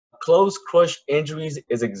closed crush injuries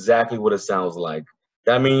is exactly what it sounds like.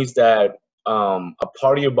 That means that a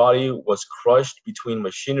part of your body was crushed between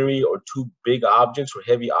machinery or two big objects or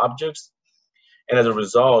heavy objects, and as a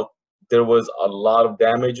result, there was a lot of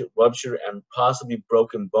damage, rupture, and possibly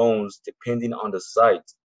broken bones depending on the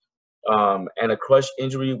site. And a crush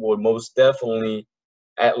injury will most definitely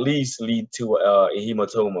at least lead to a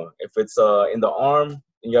hematoma. If it's in the arm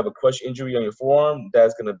and you have a crush injury on your forearm,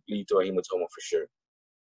 that's going to lead to a hematoma for sure.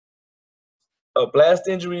 Blast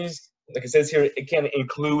injuries, like it says here, it can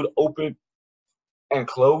include open and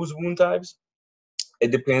closed wound types.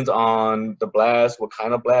 It depends on the blast, what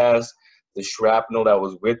kind of blast, the shrapnel that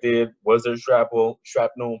was with it. Was there shrapnel?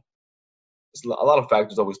 A lot of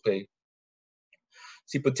factors always play.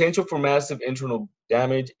 See, potential for massive internal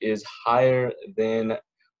damage is higher than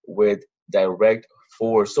with direct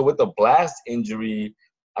force. So with the blast injury,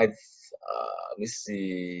 let me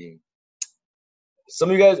see. Some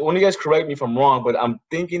of you guys, one of you guys correct me if I'm wrong, but I'm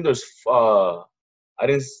thinking there's 4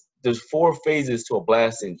 phases to a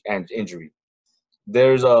blast injury.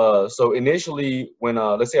 There's so initially when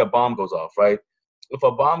let's say a bomb goes off, right? If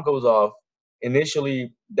a bomb goes off,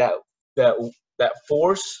 initially that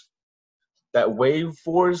force, that wave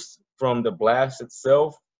force from the blast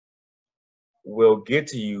itself will get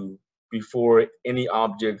to you before any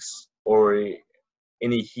objects or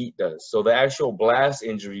any heat does. So the actual blast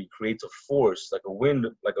injury creates a force, like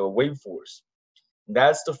a wave force.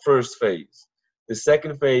 That's the first phase. The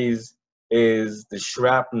second phase is the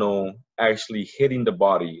shrapnel actually hitting the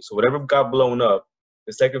body. So whatever got blown up,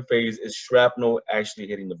 the second phase is shrapnel actually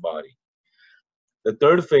hitting the body. The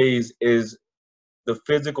third phase is the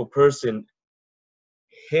physical person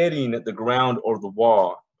hitting the ground or the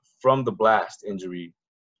wall from the blast injury.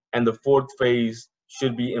 And the fourth phase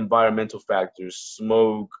should be environmental factors,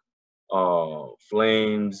 smoke,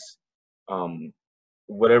 flames,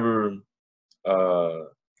 whatever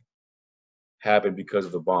happened because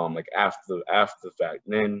of the bomb, like after the fact.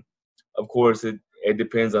 And then, of course, it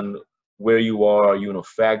depends on where you are. Are you in a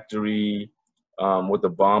factory? What the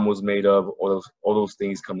bomb was made of? All those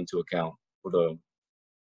things come into account for the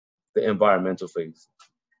environmental phase.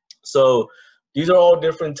 So these are all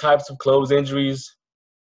different types of closed injuries.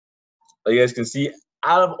 Like you guys can see,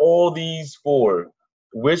 out of all these 4,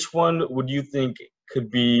 which one would you think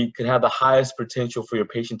could have the highest potential for your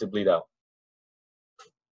patient to bleed out?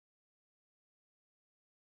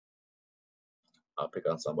 I'll pick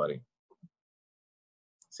on somebody.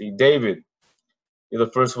 See, David, you're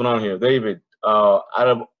the first one on here. David, out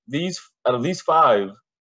of these 5,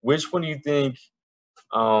 which one do you think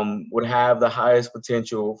would have the highest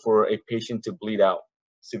potential for a patient to bleed out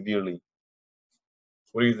severely?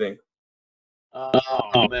 What do you think?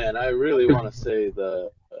 Oh man, I really want to say the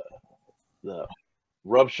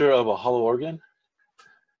rupture of a hollow organ.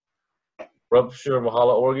 Rupture of a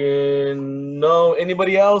hollow organ. No.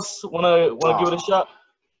 Anybody else wanna give it a shot?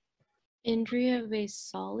 Injury of a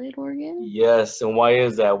solid organ? Yes. And why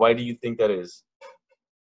is that? Why do you think that is?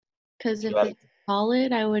 Because if it's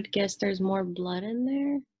solid, I would guess there's more blood in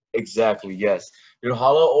there. Exactly. Yes. Your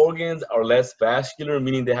hollow organs are less vascular,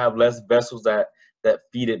 meaning they have less vessels that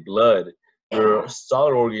feed it blood. Your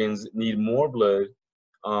solid organs need more blood,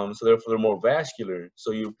 so therefore they're more vascular.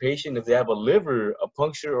 So your patient, if they have a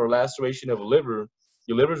puncture or laceration of a liver,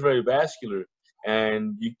 your liver is very vascular,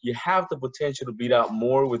 and you have the potential to bleed out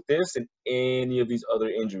more with this than any of these other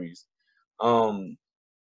injuries.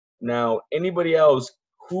 Now, anybody else,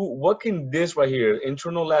 what can this right here,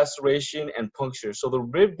 internal laceration and puncture? So the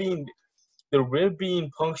rib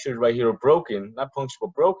being punctured right here, or broken, not punctured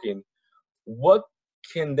but broken, what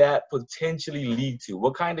can that potentially lead to?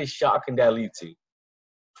 What kind of shock can that lead to?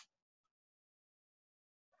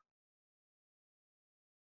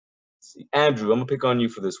 See, Andrew, I'm gonna pick on you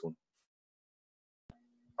for this one.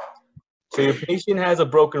 So your patient has a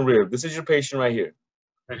broken rib. This is your patient right here.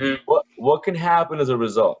 Mm-hmm. What can happen as a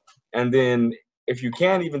result? And then if you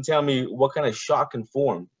can't even tell me what kind of shock can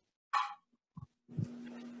form.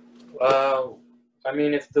 Well, I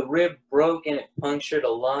mean, if the rib broke and it punctured a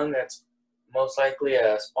lung, that's most likely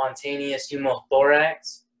a spontaneous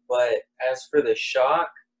pneumothorax. But as for the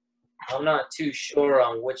shock, I'm not too sure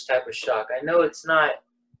on which type of shock. I know it's not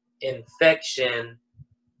infection,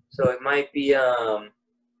 so it might be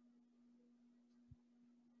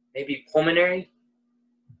maybe pulmonary.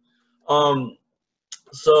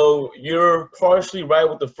 So you're partially right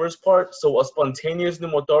with the first part. So a spontaneous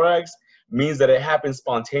pneumothorax means that it happened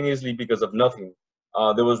spontaneously because of nothing.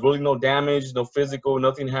 There was really no damage, no physical,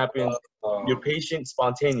 nothing happened. Your patient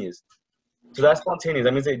spontaneous. So that's spontaneous.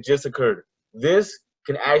 That means it just occurred. This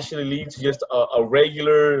can actually lead to just a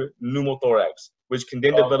regular pneumothorax, which can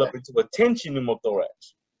then develop into a tension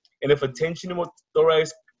pneumothorax. And if a tension pneumothorax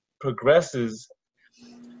progresses,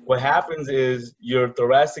 what happens is your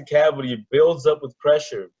thoracic cavity builds up with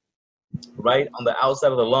pressure, right, on the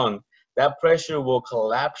outside of the lung. That pressure will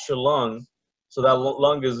collapse your lung, so that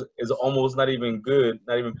lung is almost not even good,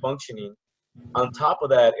 not even functioning. On top of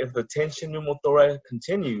that, if the tension pneumothorax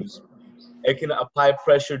continues, it can apply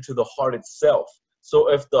pressure to the heart itself.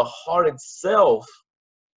 So if the heart itself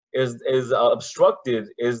is obstructed,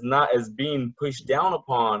 is being pushed down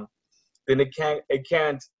upon, then it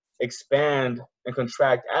can't expand and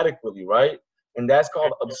contract adequately, right? And that's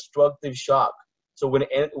called obstructive shock. So when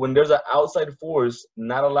there's an outside force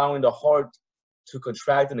not allowing the heart to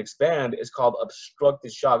contract and expand, it's called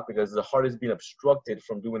obstructive shock because the heart is being obstructed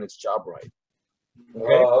from doing its job right.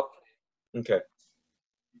 Okay. Okay.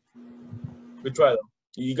 Good try though.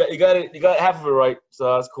 You got half of it right,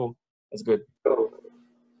 so that's cool. That's good.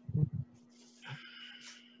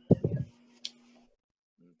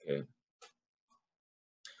 Okay.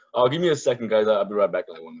 Give me a second, guys. I'll be right back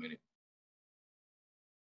in like 1 minute.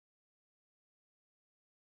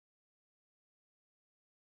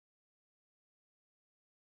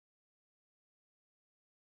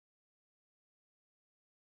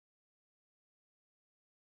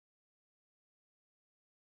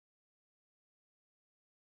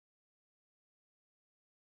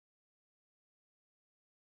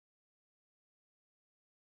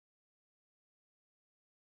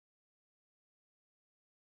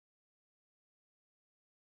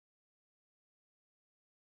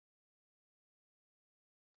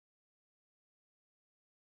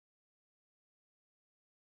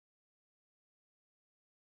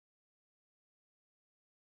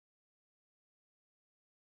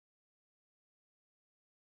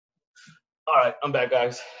 All right, I'm back,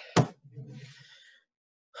 guys.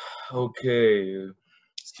 Okay,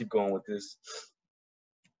 let's keep going with this.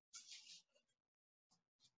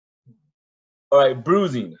 All right,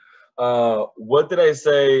 bruising. What did I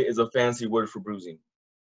say is a fancy word for bruising?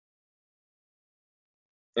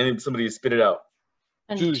 And somebody spit it out.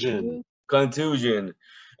 Contusion. Contusion.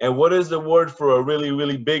 And what is the word for a really,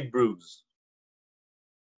 really big bruise?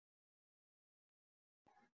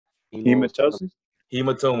 Hematosis?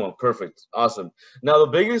 Hematoma. Perfect. Awesome. Now,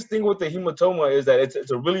 the biggest thing with the hematoma is that it's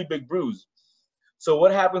a really big bruise. So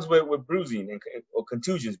what happens with bruising or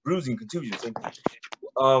contusions, bruising, contusions?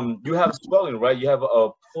 You have swelling, right? You have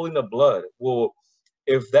a pulling of blood. Well,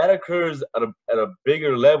 if that occurs at a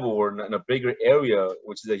bigger level or in a bigger area,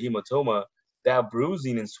 which is a hematoma, that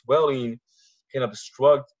bruising and swelling can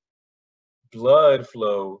obstruct blood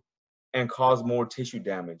flow and cause more tissue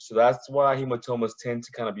damage. So that's why hematomas tend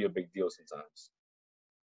to kind of be a big deal sometimes.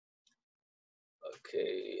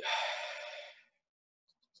 Okay.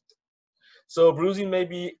 So bruising may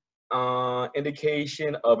be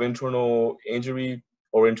indication of internal injury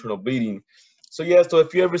or internal bleeding. So yeah, so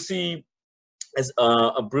if you ever see as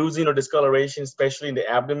a bruising or discoloration, especially in the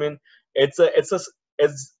abdomen, it's good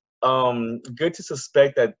to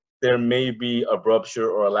suspect that there may be a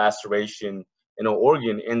rupture or a laceration in an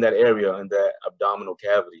organ in that area, in the abdominal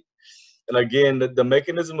cavity. And again, the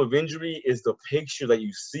mechanism of injury is the picture that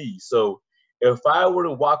you see. So if I were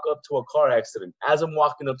to walk up to a car accident, as I'm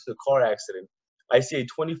walking up to the car accident, I see a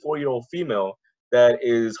 24-year-old female that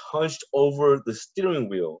is hunched over the steering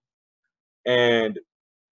wheel, and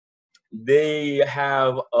they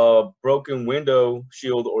have a broken window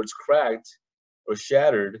shield, or it's cracked or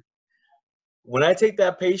shattered. When I take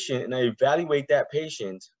that patient and I evaluate that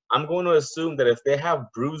patient, I'm going to assume that if they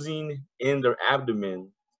have bruising in their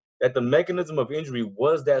abdomen, that the mechanism of injury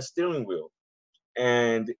was that steering wheel.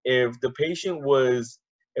 And if there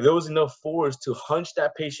was enough force to hunch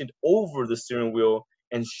that patient over the steering wheel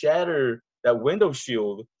and shatter that window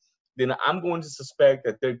shield, then I'm going to suspect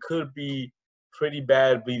that there could be pretty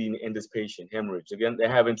bad bleeding in this patient, hemorrhage. Again, they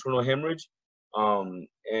have internal hemorrhage,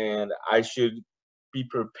 and I should be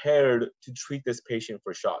prepared to treat this patient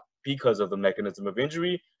for shock because of the mechanism of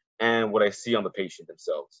injury and what I see on the patient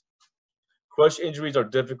themselves. Crush injuries are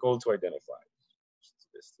difficult to identify.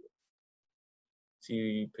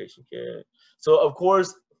 See patient care. So of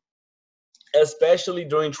course, especially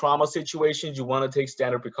during trauma situations, you want to take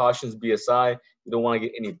standard precautions, BSI. You don't want to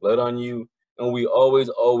get any blood on you. And we always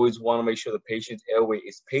want to make sure the patient's airway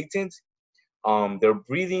is patent. They're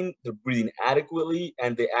breathing adequately,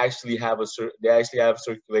 and they actually have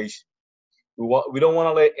circulation. We don't want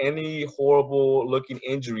to let any horrible looking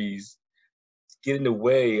injuries get in the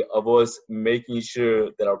way of us making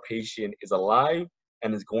sure that our patient is alive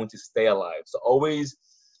and is going to stay alive. So always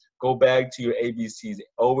go back to your ABCs.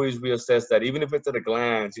 Always reassess that. Even if it's at a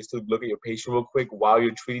glance, just to look at your patient real quick while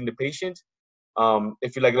you're treating the patient.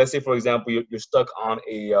 If you're like, let's say for example, you're stuck on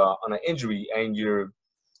an injury and you're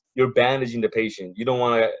bandaging the patient.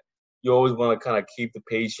 You always want to kind of keep the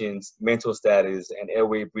patient's mental status and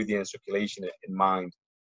airway, breathing, and circulation in mind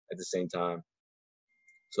at the same time.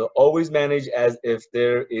 So always manage as if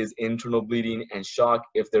there is internal bleeding, and shock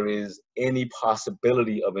if there is any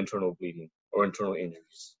possibility of internal bleeding or internal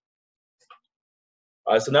injuries.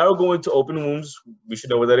 All right, so now we're going to open wounds. We should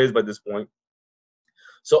know what that is by this point.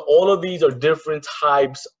 So all of these are different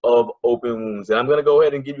types of open wounds. And I'm going to go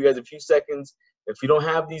ahead and give you guys a few seconds. If you don't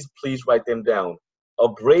have these, please write them down.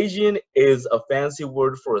 Abrasion is a fancy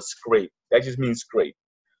word for a scrape. That just means scrape.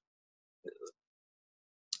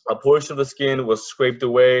 A portion of the skin was scraped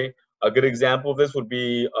away. A good example of this would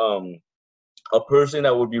be a person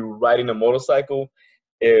that would be riding a motorcycle.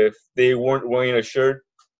 If they weren't wearing a shirt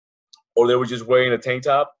or they were just wearing a tank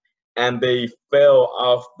top and they fell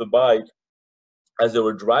off the bike as they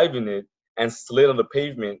were driving it and slid on the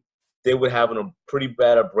pavement, they would have a pretty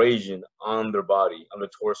bad abrasion on their body, on the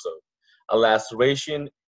torso. A laceration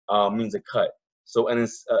means a cut. So, and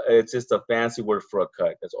it's just a fancy word for a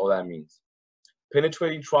cut. That's all that means.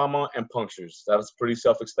 Penetrating trauma and punctures. That's pretty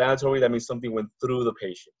self-explanatory. That means something went through the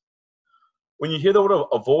patient. When you hear the word of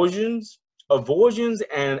avulsions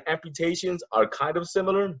and amputations are kind of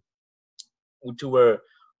similar, to where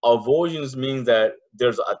avulsions means that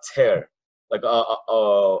there's a tear, like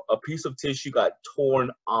a piece of tissue got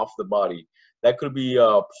torn off the body. That could be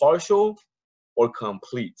partial or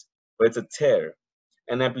complete, but it's a tear.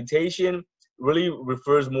 And amputation really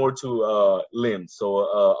refers more to limbs. So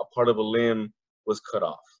a part of a limb was cut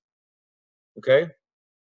off. Okay?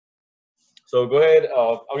 So go ahead.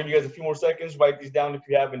 I'll give you guys a few more seconds. Write these down if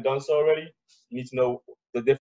you haven't done so already. You need to know the difference.